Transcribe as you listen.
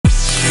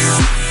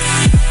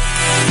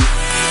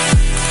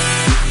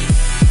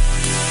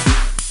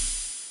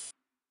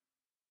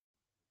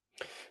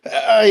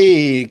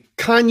Hi,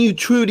 can you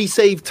truly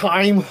save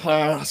time?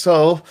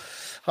 So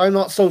I'm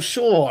not so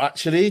sure,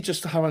 actually.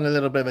 Just having a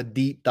little bit of a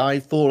deep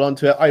dive thought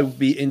onto it. I would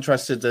be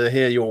interested to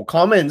hear your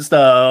comments,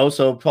 though.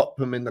 So pop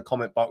them in the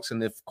comment box.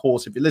 And of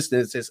course, if you're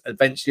listening to this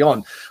eventually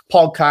on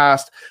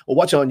podcast or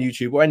watch it on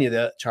YouTube or any of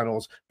the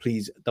channels,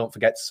 please don't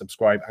forget to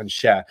subscribe and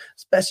share,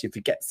 especially if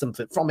you get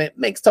something from it.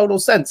 Makes total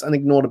sense. And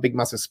ignore the big,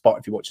 massive spot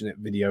if you're watching it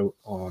video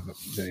on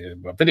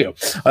video.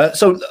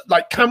 So,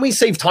 can we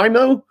save time,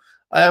 though?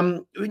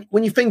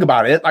 When you think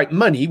about it, like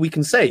money, we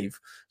can save.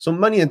 So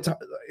money and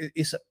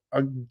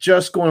I'm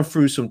just going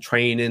through some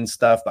training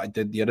stuff that I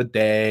did the other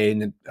day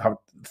and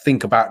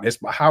think about this,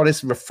 but how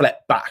this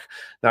reflect back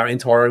now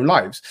into our own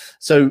lives.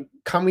 So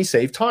can we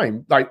save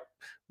time? Like,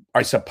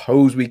 I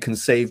suppose we can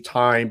save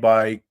time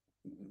by,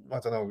 I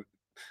don't know,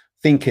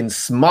 thinking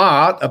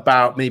smart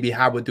about maybe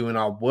how we're doing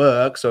our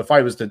work. So if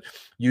I was to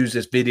use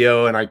this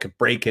video and I could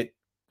break it,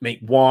 make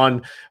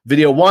one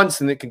video once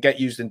and it can get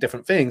used in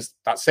different things,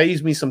 that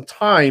saves me some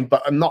time,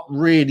 but I'm not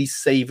really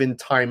saving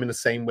time in the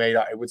same way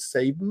that I would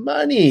save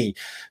money,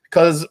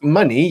 because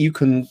money, you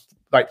can,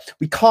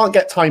 we can't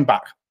get time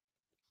back,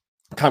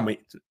 can we?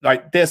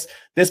 Like this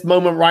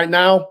moment right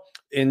now,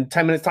 in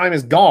 10 minutes time,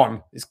 is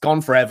gone. It's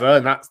gone forever,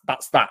 and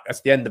that's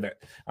the end of it.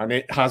 And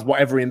it has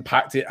whatever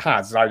impact it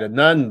has, either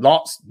none,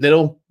 lots,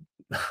 little,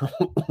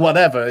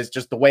 whatever. It's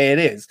just the way it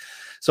is.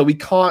 So we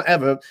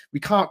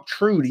can't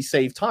truly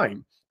save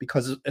time,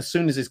 because as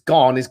soon as it's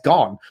gone, it's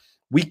gone.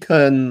 We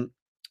can,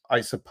 I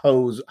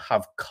suppose,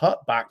 have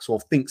cutbacks or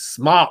think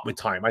smart with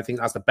time. I think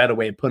that's a better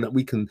way of putting it.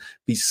 We can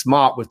be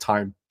smart with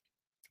time.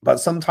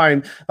 But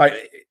sometimes,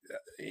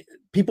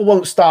 people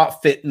won't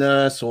start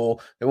fitness, or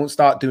they won't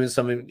start doing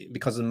something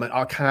because of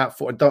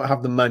I don't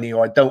have the money,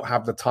 or I don't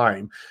have the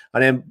time.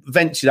 And then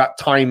eventually that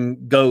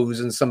time goes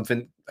and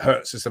something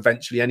hurts us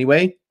eventually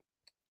anyway.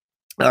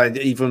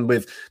 Even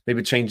with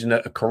maybe changing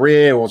a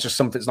career, or just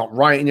something's not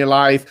right in your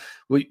life,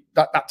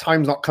 that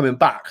time's not coming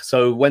back.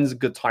 So when's a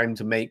good time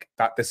to make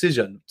that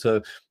decision,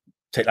 to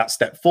take that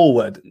step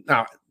forward?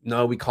 Now,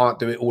 no, we can't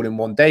do it all in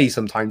one day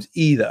sometimes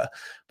either.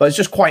 But it's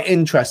just quite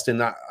interesting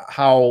that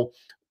how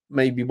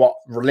maybe what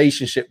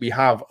relationship we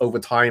have over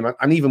time,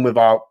 and even with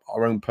our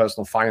own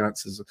personal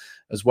finances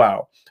as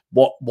well,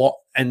 what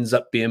ends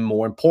up being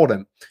more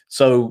important.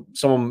 So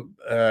someone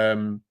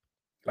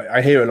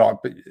I hear a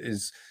lot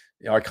is,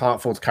 I can't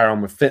afford to carry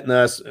on with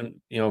fitness, and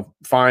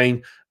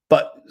fine,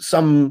 but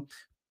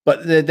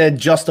they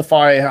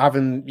justify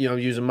having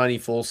using money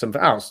for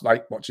something else,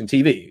 like watching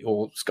TV.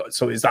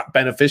 So is that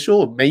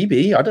beneficial?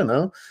 Maybe, I don't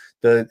know.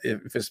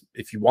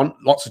 If you want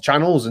lots of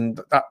channels and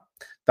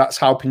that's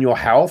helping your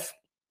health,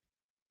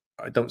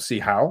 I don't see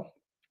how.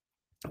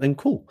 Then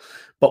cool.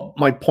 But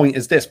my point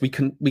is this: we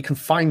can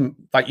find,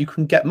 you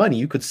can get money.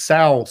 You could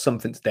sell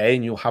something today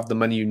and you'll have the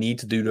money you need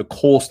to do the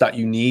course that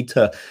you need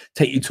to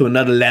take you to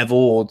another level,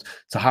 or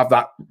to have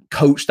that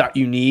coach that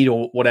you need,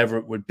 or whatever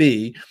it would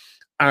be.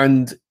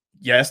 And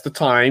yes, the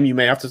time, you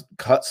may have to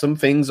cut some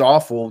things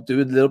off or do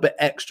a little bit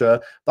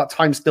extra. That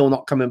time's still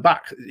not coming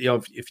back.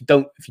 If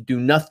you do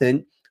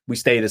nothing, we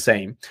stay the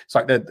same. It's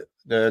like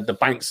the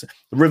banks,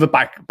 the River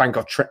Bank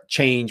of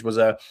Change was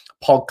a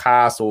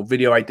podcast or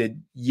video I did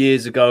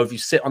years ago. If you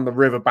sit on the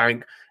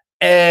riverbank,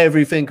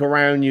 everything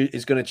around you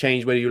is going to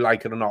change whether you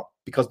like it or not,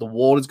 because the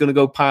water's going to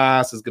go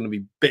past. There's going to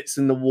be bits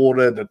in the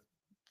water, the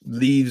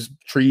leaves,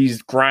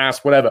 trees,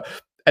 grass, whatever.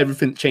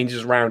 Everything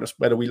changes around us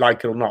whether we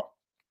like it or not.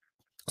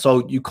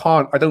 So you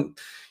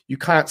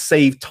can't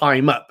save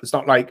time up. It's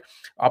not like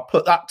I'll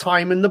put that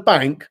time in the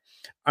bank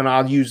and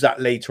I'll use that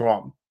later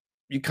on.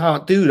 You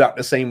can't do that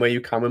the same way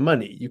you can with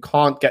money. You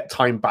can't get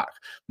time back.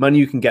 Money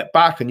you can get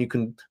back, and you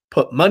can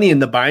put money in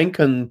the bank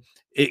and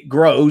it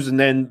grows, and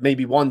then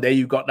maybe one day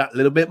you got that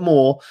little bit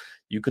more.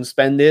 You can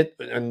spend it,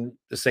 and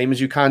the same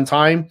as you can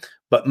time.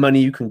 But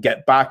money you can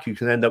get back. You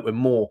can end up with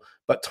more.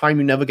 But time,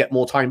 you never get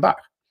more time back.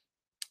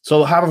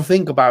 So have a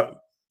think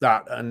about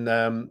that.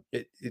 And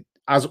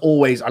as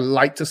always, I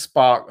like to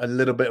spark a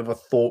little bit of a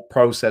thought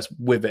process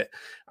with it,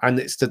 and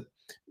it's to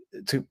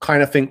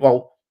kind of think,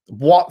 well,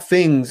 what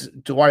things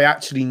do I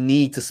actually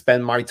need to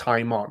spend my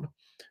time on?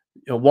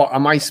 What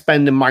am I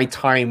spending my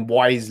time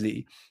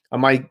wisely?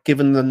 Am I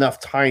giving enough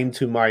time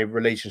to my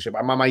relationship?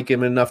 Am I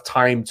giving enough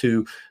time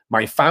to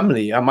my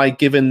family? Am I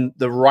giving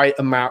the right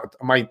amount?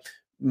 Am I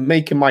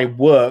making my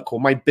work or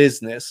my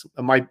business,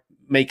 am I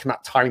making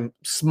that time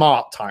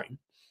smart time?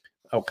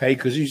 Okay,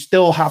 because you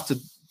still have to,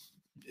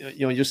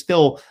 you're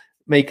still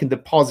making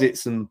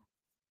deposits and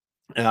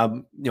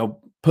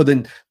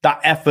putting that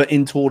effort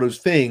into all those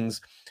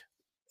things.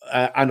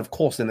 And of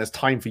course, then there's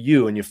time for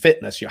you and your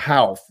fitness, your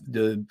health,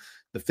 the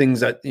things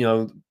that,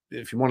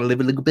 if you want to live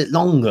a little bit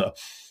longer.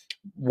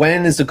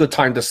 When is a good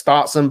time to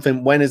start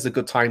something? When is a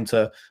good time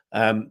to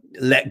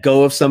let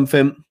go of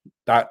something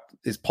that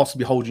is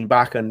possibly holding you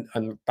back? And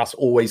that's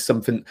always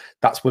something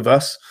that's with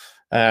us,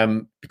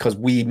 because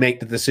we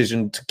make the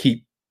decision to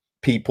keep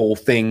people,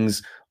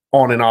 things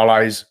on in our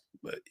lives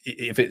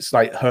if it's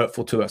like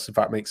hurtful to us, if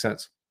that makes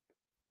sense.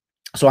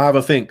 So I have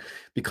a think,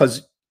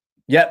 because,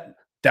 yep,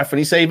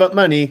 definitely save up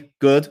money.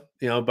 Good.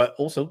 you know, but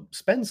also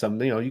spend some,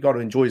 you know, you got to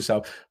enjoy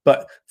yourself.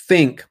 But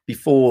think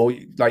before,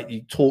 like,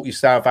 you talk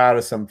yourself out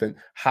of something,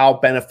 how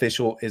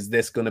beneficial is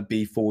this going to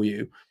be for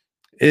you?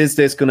 Is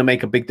this going to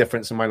make a big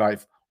difference in my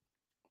life?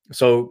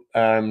 So,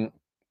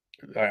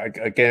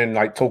 again,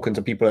 like talking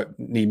to people that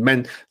need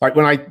men, like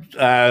when I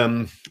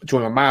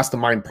join my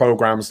mastermind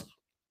programs,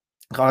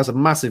 God, it's a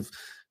massive,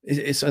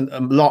 it's a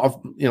lot of,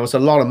 you know, it's a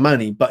lot of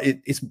money, but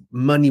it's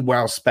money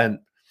well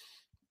spent,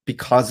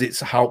 because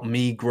it's helped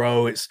me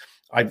grow. It's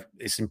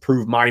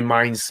improved my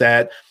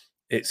mindset.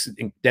 It's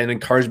then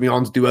encouraged me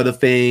on to do other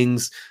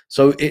things.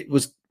 So it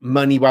was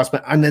money well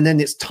spent, and then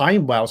it's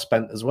time well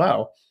spent as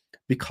well,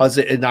 because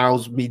it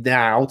allows me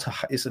now to,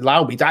 it's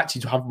allowed me to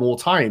actually to have more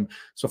time.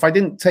 So if I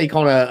didn't take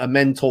on a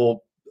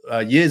mentor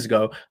years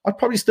ago, I'd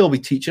probably still be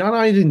teaching and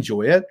I'd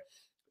enjoy it.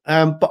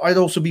 But I'd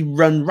also be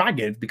run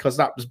ragged, because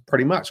that was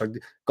pretty much, I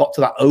got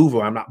to that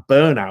overwhelm, that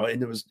burnout,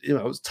 and it was, you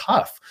know, it was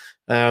tough.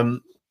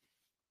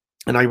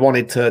 And I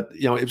wanted to,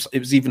 you know, it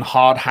was even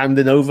hard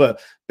handing over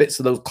bits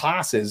of those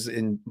classes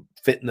in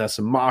fitness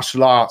and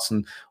martial arts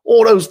and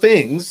all those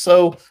things.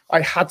 So I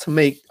had to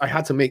make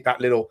that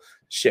little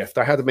shift.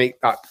 I had to make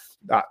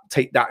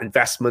take that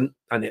investment,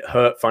 and it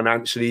hurt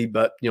financially,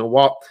 but you know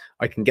what?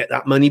 I can get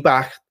that money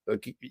back,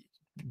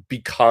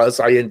 because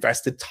I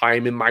invested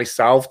time in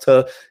myself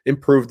to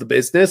improve the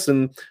business,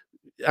 and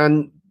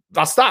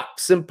that's that,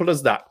 simple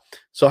as that.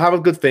 So have a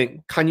good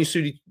think. Can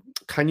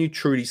you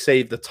truly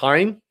save the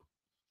time?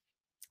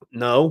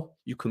 No.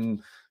 You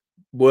can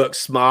work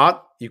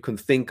smart, you can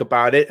think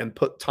about it and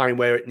put time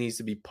where it needs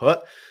to be put.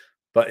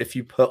 But if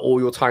you put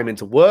all your time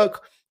into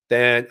work,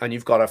 then, and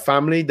you've got a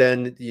family,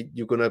 then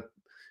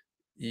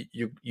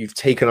you've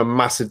taken a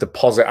massive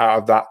deposit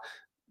out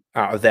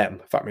of them,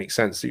 if that makes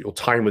sense, your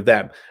time with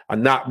them,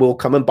 and that will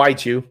come and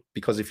bite you,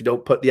 because if you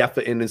don't put the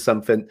effort in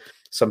something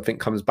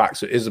comes back.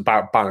 So it is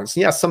about balance.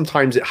 Yeah,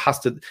 sometimes it has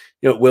to,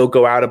 you know, it will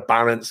go out of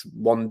balance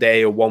one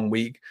day or 1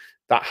 week.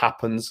 That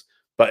happens.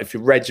 But if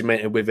you're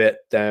regimented with it,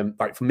 then,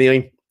 like for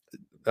me,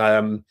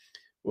 when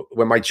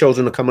my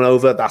children are coming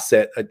over, that's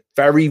it.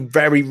 Very,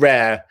 very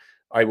rare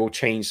I will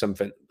change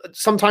something.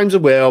 Sometimes I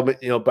will,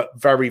 but, you know, but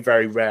very,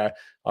 very rare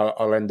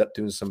I'll end up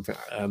doing something.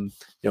 You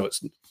know,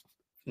 it's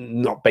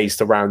not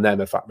based around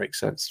them, if that makes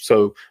sense.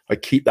 So I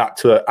keep that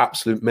to an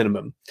absolute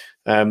minimum.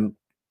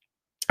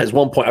 At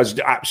one point, I was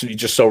absolutely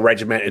just so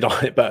regimented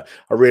on it, but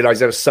I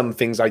realized there were some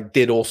things I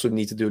did also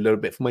need to do a little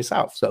bit for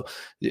myself. So,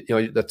 you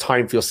know, the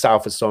time for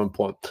yourself is so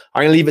important.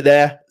 I'm gonna leave it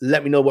there.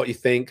 Let me know what you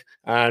think,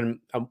 and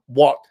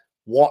what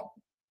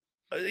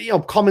you know,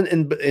 comment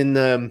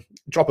in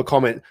drop a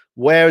comment.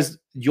 Where is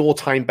your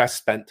time best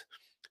spent?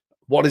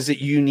 What is it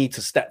you need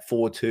to step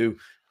forward to?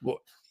 What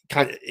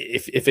kind,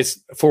 if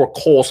it's for a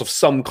course of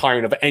some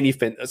kind of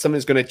anything,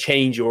 something's going to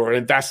change your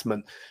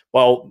investment.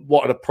 Well,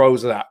 what are the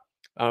pros of that?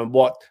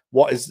 What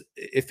is,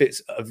 if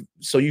it's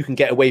so you can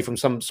get away from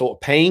some sort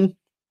of pain,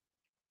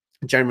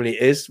 generally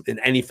it is in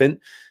anything,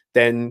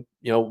 then,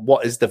 you know,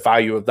 what is the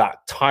value of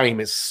that? Time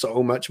is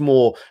so much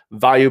more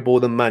valuable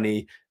than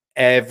money.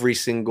 Every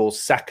single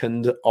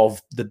second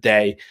of the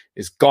day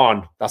is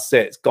gone. That's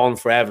it. It's gone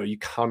forever. You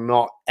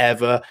cannot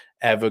ever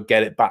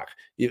get it back.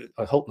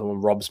 I hope no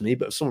one robs me,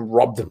 but if someone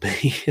robbed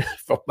me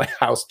from my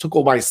house, took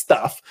all my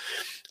stuff,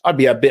 I'd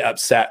be a bit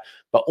upset.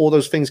 But all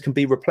those things can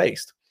be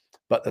replaced.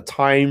 But the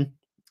time,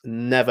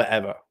 never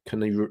ever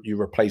can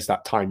you replace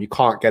that time. You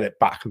can't get it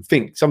back. And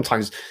think,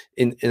 sometimes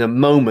in a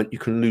moment you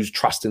can lose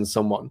trust in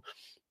someone.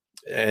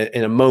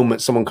 In a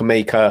moment, someone can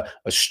make a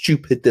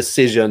stupid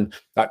decision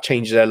that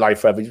changes their life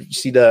forever. You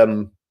see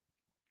in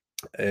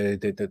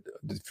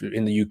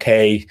the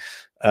UK,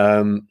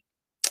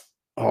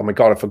 oh my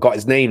God, I forgot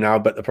his name now,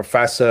 but the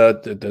professor,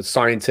 the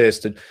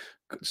scientist,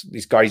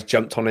 these guys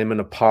jumped on him in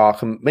a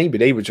park, and maybe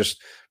they were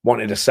just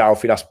wanted a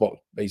selfie. That's what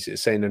basically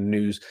it's saying in the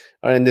news.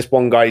 And then this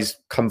one guy's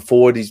come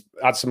forward. He's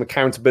had some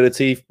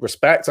accountability,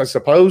 respect, I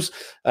suppose,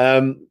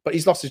 but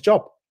he's lost his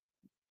job.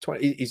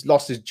 He's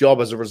lost his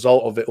job as a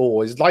result of it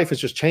all. His life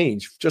has just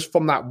changed just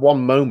from that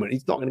one moment.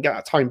 He's not going to get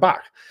that time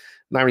back.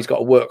 Now he's got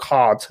to work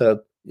hard to,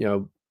 you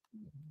know,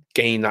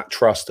 gain that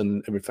trust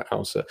and everything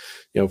else, you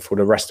know, for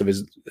the rest of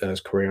his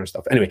career and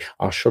stuff. Anyway,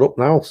 I'll shut up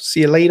now.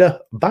 See you later.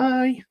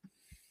 Bye.